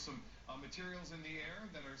throw some materials in the air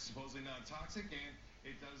that are supposedly non-toxic, and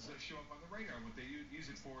it does show up on the radar. What they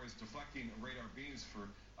use it for is deflecting radar beams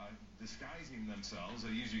for disguising themselves,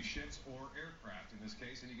 usually ships or aircraft in this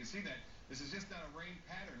case. And you can see that this is just not a rain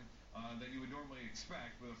pattern that you would normally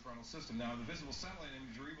expect with a frontal system. Now, the visible satellite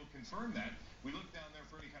imagery will confirm that. We look down there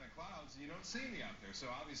for any kind of clouds, and you don't see any out there.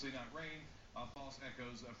 So obviously not rain, false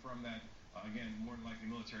echoes from that, again, more than likely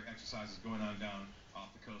military exercises going on down off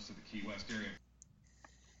the coast of the Key West area.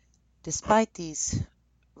 Despite these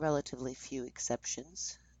relatively few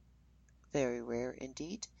exceptions, very rare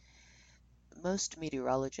indeed, most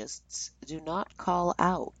meteorologists do not call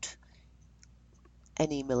out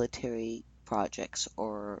any military projects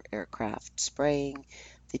or aircraft spraying.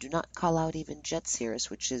 They do not call out even jet cirrus,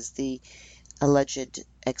 which is the alleged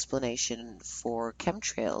explanation for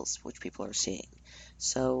chemtrails, which people are seeing.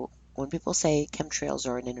 So when people say chemtrails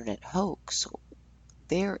are an internet hoax,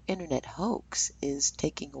 their internet hoax is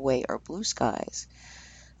taking away our blue skies,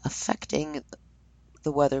 affecting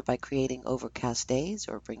the weather by creating overcast days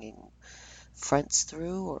or bringing fronts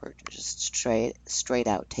through, or just straight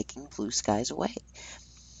out taking blue skies away.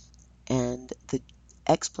 And the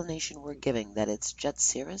explanation we're giving that it's jet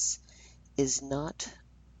cirrus is not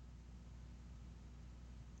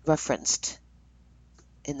referenced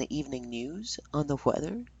in the evening news on the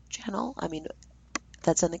Weather Channel. I mean,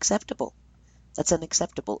 that's unacceptable. That's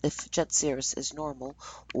unacceptable. If jet cirrus is normal,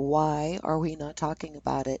 why are we not talking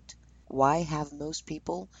about it Why have most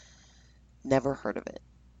people never heard of it,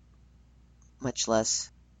 much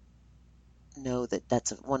less know that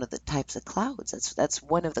that's one of the types of clouds? That's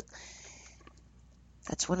one of the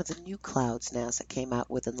new clouds NASA came out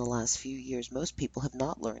with in the last few years. Most people have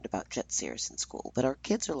not learned about jet cirrus in school, but our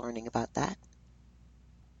kids are learning about that.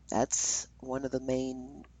 That's one of the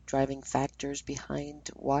main driving factors behind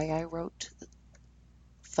why I wrote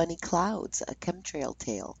Funny Clouds, a chemtrail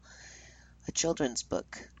tale, a children's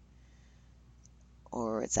book,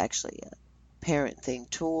 or it's actually a parenting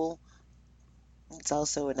tool. It's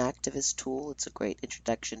also an activist tool. It's a great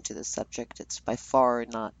introduction to the subject. It's by far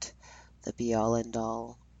not the be-all,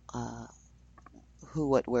 end-all who,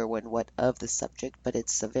 what, where, when, what of the subject, but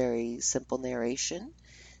it's a very simple narration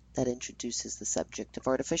that introduces the subject of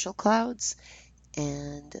artificial clouds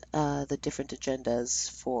and the different agendas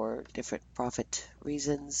for different profit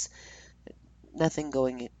reasons. Nothing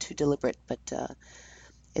going too deliberate, but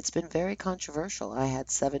it's been very controversial. I had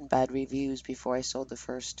 7 bad reviews before I sold the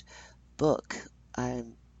first book.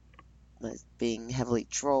 I'm being heavily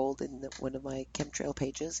trolled in one of my chemtrail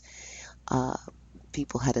pages.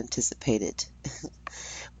 People had anticipated.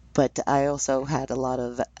 But I also had a lot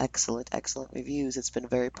of excellent reviews. It's been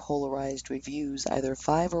very polarized reviews, either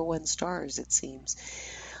 5 or 1 stars, it seems.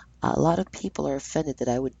 A lot of people are offended that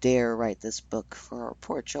I would dare write this book for our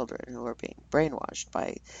poor children who are being brainwashed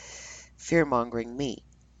by fear-mongering me.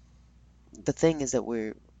 The thing is that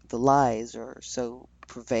the lies are so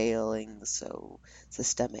prevailing, so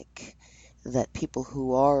systemic, that people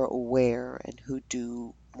who are aware and who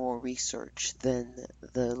do more research than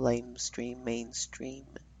the mainstream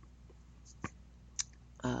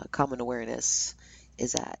common awareness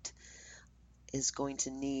is going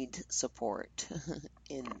to need support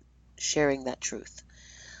in sharing that truth.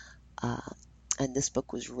 And this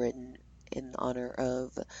book was written in honor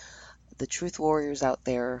of the truth warriors out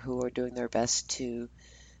there who are doing their best to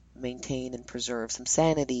maintain and preserve some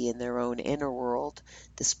sanity in their own inner world,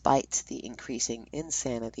 despite the increasing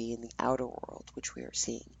insanity in the outer world, which we are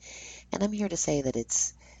seeing. And I'm here to say that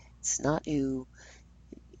it's not you.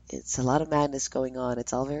 It's a lot of madness going on.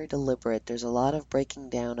 It's all very deliberate. There's a lot of breaking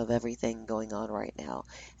down of everything going on right now.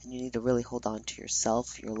 And you need to really hold on to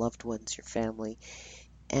yourself, your loved ones, your family,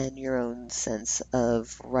 and your own sense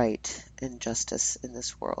of right and justice in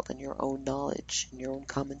this world, and your own knowledge and your own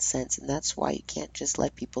common sense. And that's why you can't just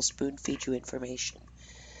let people spoon feed you information.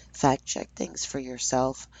 Fact check things for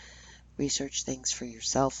yourself. Research things for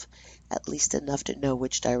yourself, at least enough to know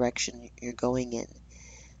which direction you're going in.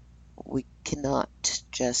 We cannot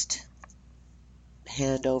just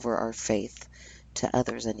hand over our faith to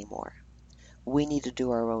others anymore. We need to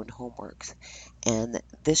do our own homework. And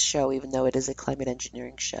this show, even though it is a climate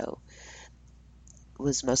engineering show,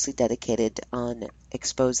 was mostly dedicated on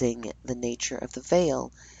exposing the nature of the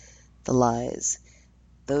veil, the lies,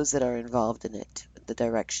 those that are involved in it, the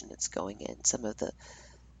direction it's going in, some of the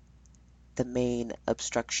main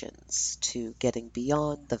obstructions to getting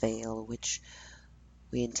beyond the veil, which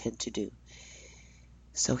we intend to do.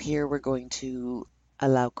 So here we're going to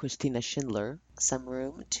allow Christina Schindler some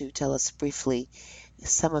room to tell us briefly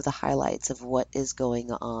some of the highlights of what is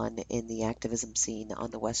going on in the activism scene on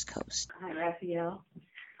the West Coast. Hi, Raphaelle.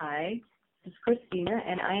 Hi, this is Christina,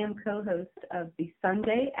 and I am co-host of the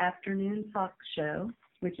Sunday afternoon talk show,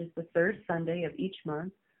 which is the 3rd Sunday of each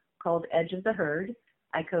month, called Edge of the Herd.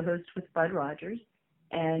 I co-host with Bud Rogers,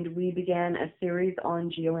 and we began a series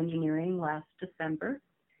on geoengineering last December.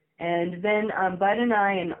 And then Bud and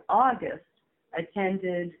I, in August,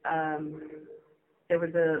 attended, there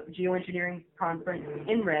was a geoengineering conference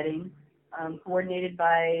in Reading, coordinated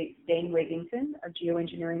by Dane Wigington of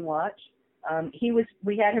Geoengineering Watch.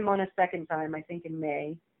 We had him on a second time, I think in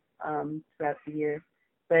May, throughout the year.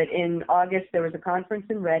 But in August, there was a conference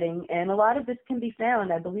in Reading, and a lot of this can be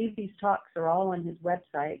found. I believe these talks are all on his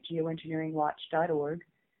website, geoengineeringwatch.org.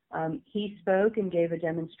 He spoke and gave a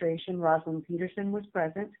demonstration. Rosalind Peterson was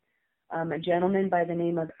present. A gentleman by the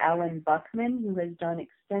name of Alan Buckman, who has done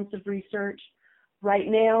extensive research. Right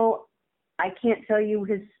now, I can't tell you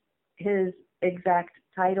his exact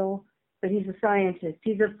title, but he's a scientist.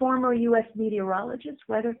 He's a former U.S. meteorologist,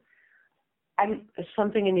 I'm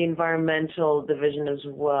something in the environmental division as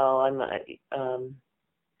well.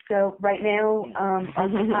 So right now,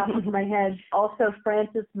 off the top of my head, also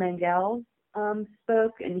Francis Mangels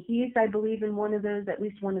spoke, and he's, I believe, in at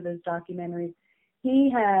least one of those documentaries.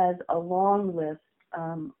 He has a long list.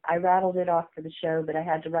 I rattled it off for the show, but I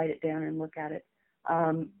had to write it down and look at it.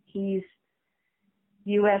 He's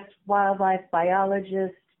U.S. wildlife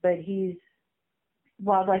biologist, but he's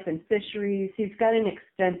wildlife and fisheries. He's got an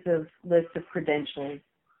extensive list of credentials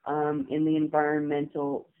in the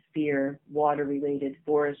environmental sphere, water-related,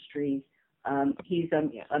 forestry. He's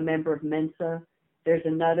a member of Mensa. There's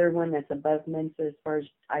another one that's above Mensa as far as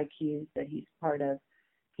IQs that he's part of.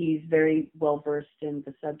 He's very well versed in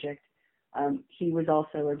the subject. He was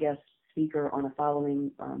also a guest speaker on a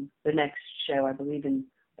following, the next show, I believe, in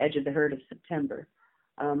Edge of the Herd of September.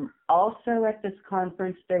 Also at this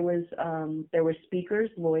conference, there were speakers,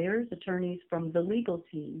 lawyers, attorneys from the legal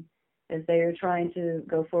team, as they are trying to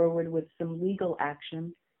go forward with some legal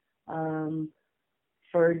action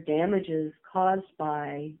for damages caused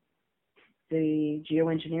by the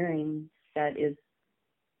geoengineering that is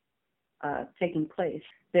taking place.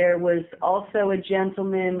 There was also a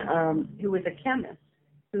gentleman who was a chemist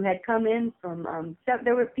who had come in from,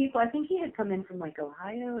 there were people, I think he had come in from like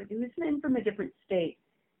Ohio. He was in from a different state.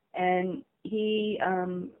 And he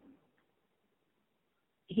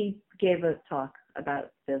gave a talk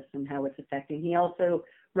about this and how it's affecting. He also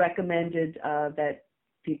recommended that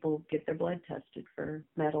people get their blood tested for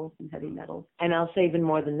metals and heavy metals. And I'll say even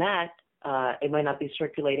more than that, it might not be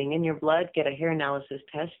circulating in your blood. Get a hair analysis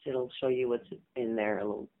test. It'll show you what's in there a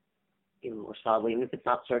little even more solidly, even if it's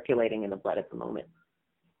not circulating in the blood at the moment.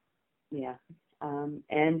 Yeah.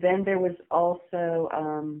 And then there was also,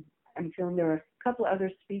 I'm feeling there were a couple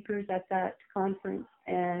other speakers at that conference,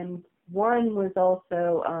 and one was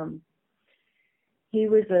also, he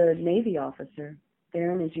was a Navy officer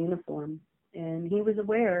there in his uniform, and he was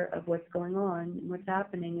aware of what's going on and what's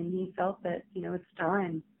happening, and he felt that, it's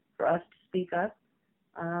time for us to speak up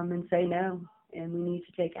and say no, and we need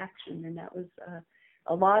to take action. And that was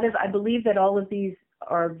a lot of, I believe that all of these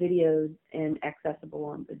are videos and accessible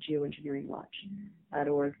on the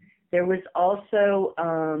geoengineeringwatch.org. There was also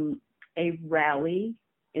a rally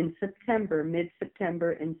in September,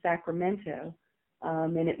 mid-September in Sacramento,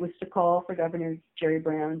 and it was to call for Governor Jerry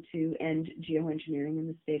Brown to end geoengineering in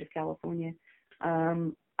the state of California.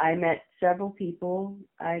 I met several people.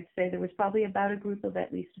 I'd say there was probably about a group of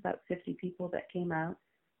at least about 50 people that came out.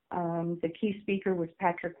 The key speaker was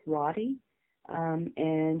Patrick Roddy,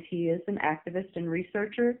 and he is an activist and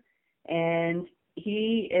researcher, and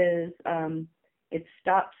he is, it's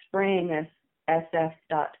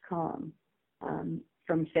StopSprayingUS.com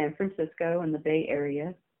from San Francisco in the Bay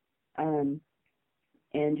Area. And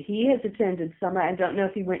he has attended some, I don't know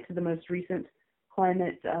if he went to the most recent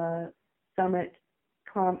climate summit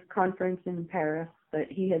conference in Paris, but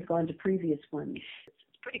he has gone to previous ones.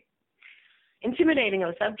 It's pretty intimidating of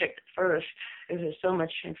a subject at first, because there's so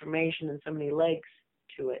much information and so many legs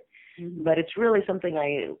to it. Mm-hmm. But it's really something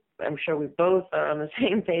I'm sure we both are on the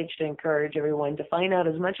same page to encourage everyone to find out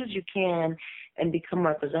as much as you can and become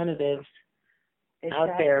representatives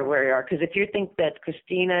out there where you are. Because if you think that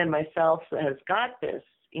Christina and myself has got this,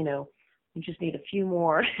 we just need a few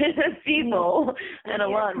more people and a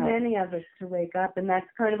lot more. Many of us to wake up, and that's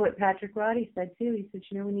kind of what Patrick Roddy said too. He said,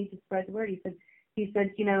 we need to spread the word. He said,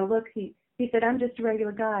 look, he said, I'm just a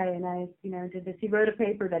regular guy, and I, did this. He wrote a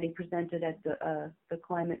paper that he presented at the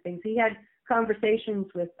climate things. He had conversations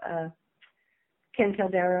with Ken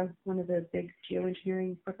Caldera, one of the big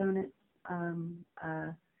geoengineering proponents,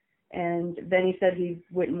 and then he said he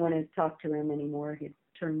wouldn't want to talk to him anymore. He'd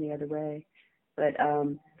turn the other way. But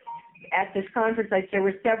at this conference, there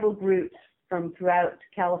were several groups from throughout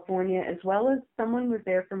California, as well as someone was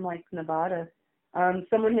there from like Nevada.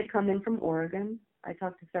 Someone had come in from Oregon. I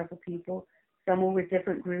talked to several people. Some were with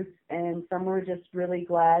different groups, and some were just really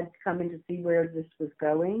glad coming to see where this was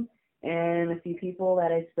going. And a few people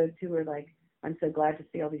that I spoke to were like, I'm so glad to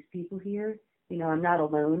see all these people here. I'm not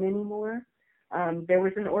alone anymore. There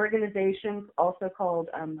was an organization also called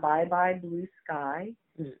Bye Bye Blue Sky,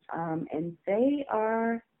 and they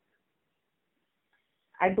are,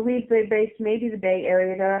 I believe they're based maybe the Bay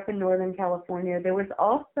Area. They're up in Northern California. There was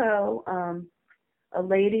also a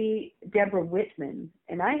lady, Deborah Whitman,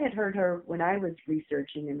 and I had heard her when I was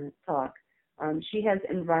researching in a talk. She has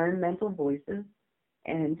Environmental Voices,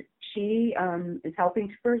 and she is helping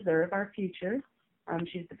to preserve our future.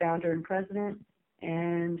 She's the founder and president,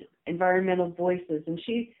 and Environmental Voices, and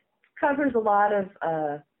she covers a lot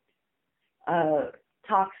of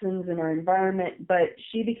toxins in our environment, but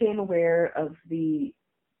she became aware of the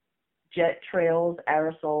jet trails,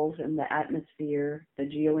 aerosols in the atmosphere, the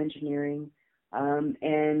geoengineering,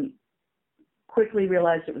 and quickly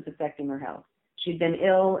realized it was affecting her health. She'd been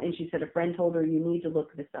ill, and she said a friend told her, you need to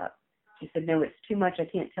look this up. She said, no, it's too much. I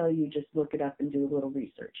can't tell you. Just look it up and do a little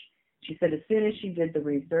research. She said as soon as she did the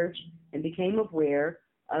research and became aware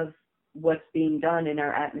of what's being done in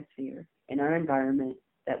our atmosphere, in our environment,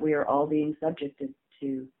 that we are all being subjected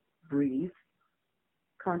to breathe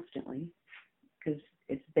constantly because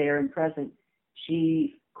it's there and present,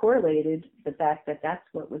 she correlated the fact that that's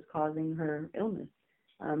what was causing her illness.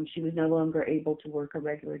 She was no longer able to work a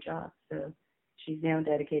regular job, so she's now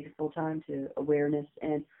dedicated full time to awareness.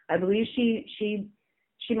 And I believe she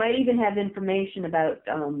might even have information about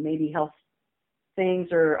maybe health things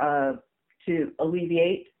or to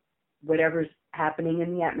alleviate whatever's happening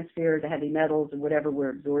in the atmosphere, the heavy metals or whatever we're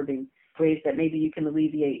absorbing, ways that maybe you can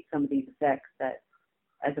alleviate some of these effects that,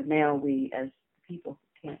 as of now, we as people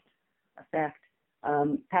can't affect.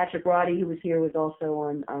 Patrick Roddy, who was here, was also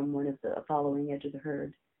on one of the following Edge of the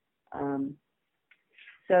Herd.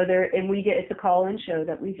 So there, and it's a call-in show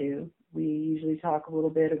that we do. We usually talk a little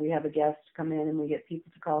bit, or we have a guest come in, and we get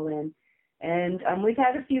people to call in. And we've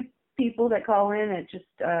had a few people that call in at just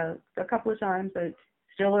a couple of times, but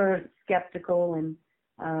still are skeptical. And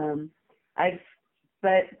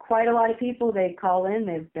but quite a lot of people, they call in,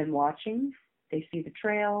 they've been watching, they see the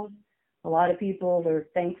trails. A lot of people, they're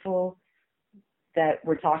thankful that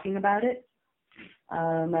we're talking about it.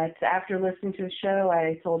 After listening to a show,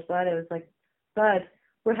 I told Bud, I was like, Bud,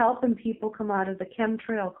 we're helping people come out of the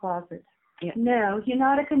chemtrail closet. Yeah. No, you're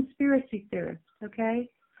not a conspiracy theorist, okay?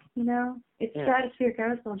 You know, it's stratospheric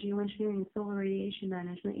aerosol geoengineering and solar radiation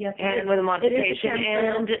management. Yes, and with a modification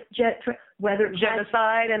and weather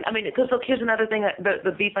genocide. And I mean, because look, here's another thing,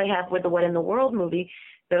 the beef I have with the What in the World movie,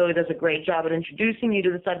 though it does a great job at introducing you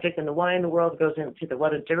to the subject, and the Why in the World goes into the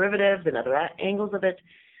what are derivatives and other angles of it.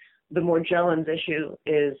 The Morgellons issue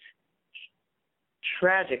is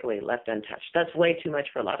tragically left untouched. That's way too much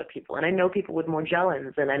for a lot of people. And I know people with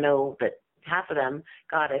Morgellons, and I know that half of them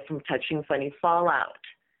got it from touching funny fallout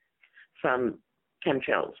from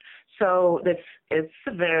chemtrails. So there's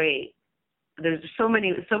so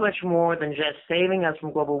much more than just saving us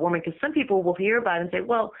from global warming, because some people will hear about it and say,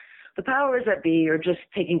 well, the powers that be are just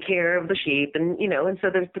taking care of the sheep, and and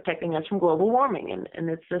so they're protecting us from global warming, and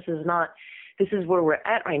this is where we're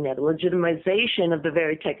at right now, the legitimization of the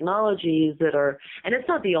very technologies that are, and it's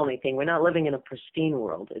not the only thing. We're not living in a pristine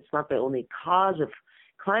world. It's not the only cause of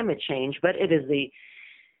climate change, but it's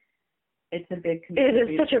a big contributor.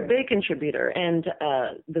 It is such a big contributor. And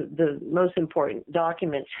the most important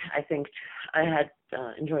document, I think, I had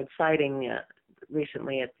enjoyed citing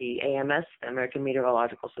recently at the AMS, the American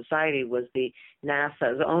Meteorological Society, was the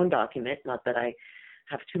NASA's own document. Not that I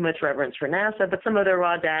have too much reverence for NASA, but some of their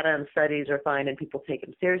raw data and studies are fine and people take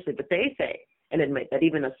them seriously. But they say and admit that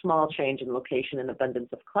even a small change in location and abundance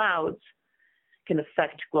of clouds can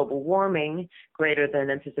affect global warming greater than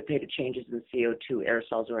anticipated changes in CO2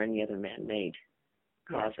 aerosols or any other man-made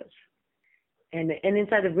causes. And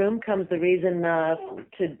inside the room comes the reason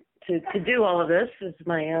to do all of this is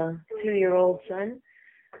my 2-year-old son,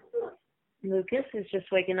 Lucas, who's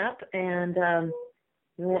just waking up, and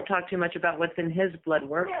we won't talk too much about what's in his blood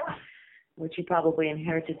work, which he probably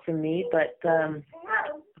inherited from me, but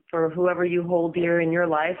for whoever you hold dear in your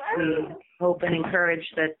life, we hope and encourage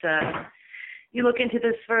that you look into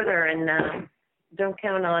this further, and don't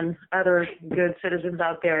count on other good citizens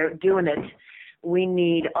out there doing it. We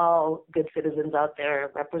need all good citizens out there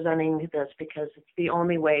representing this, because it's the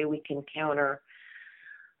only way we can counter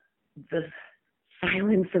the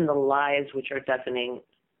silence and the lies which are deafening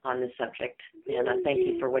on this subject. And I thank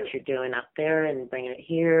you for what you're doing out there and bringing it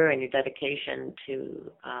here, and your dedication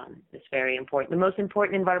to this very important, the most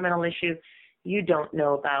important environmental issue you don't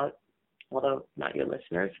know about, although not your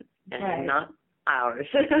listeners and right. Not ours.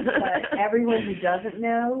 But everyone who doesn't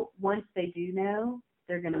know, once they do know,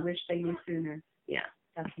 they're going to wish they knew sooner. Yeah.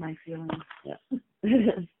 That's my feeling. Yeah.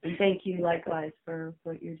 And thank you likewise for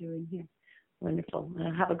what you're doing here. Wonderful.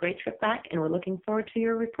 Have a great trip back, and we're looking forward to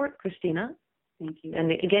your report, Christina. Thank you.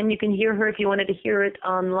 And again, you can hear her if you wanted to hear it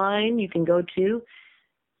online. You can go to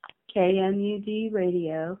KMUD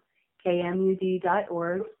Radio,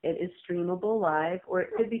 KMUD.org. It is streamable live, or it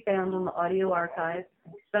could be found on the audio archive.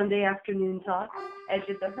 Sunday afternoon talk, Edge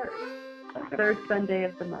of the Herd, third Sunday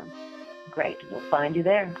of the month. Great. We'll find you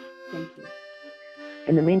there. Thank you.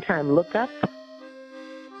 In the meantime, look up,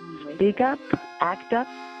 speak up, act up,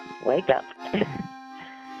 wake up.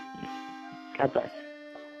 God bless.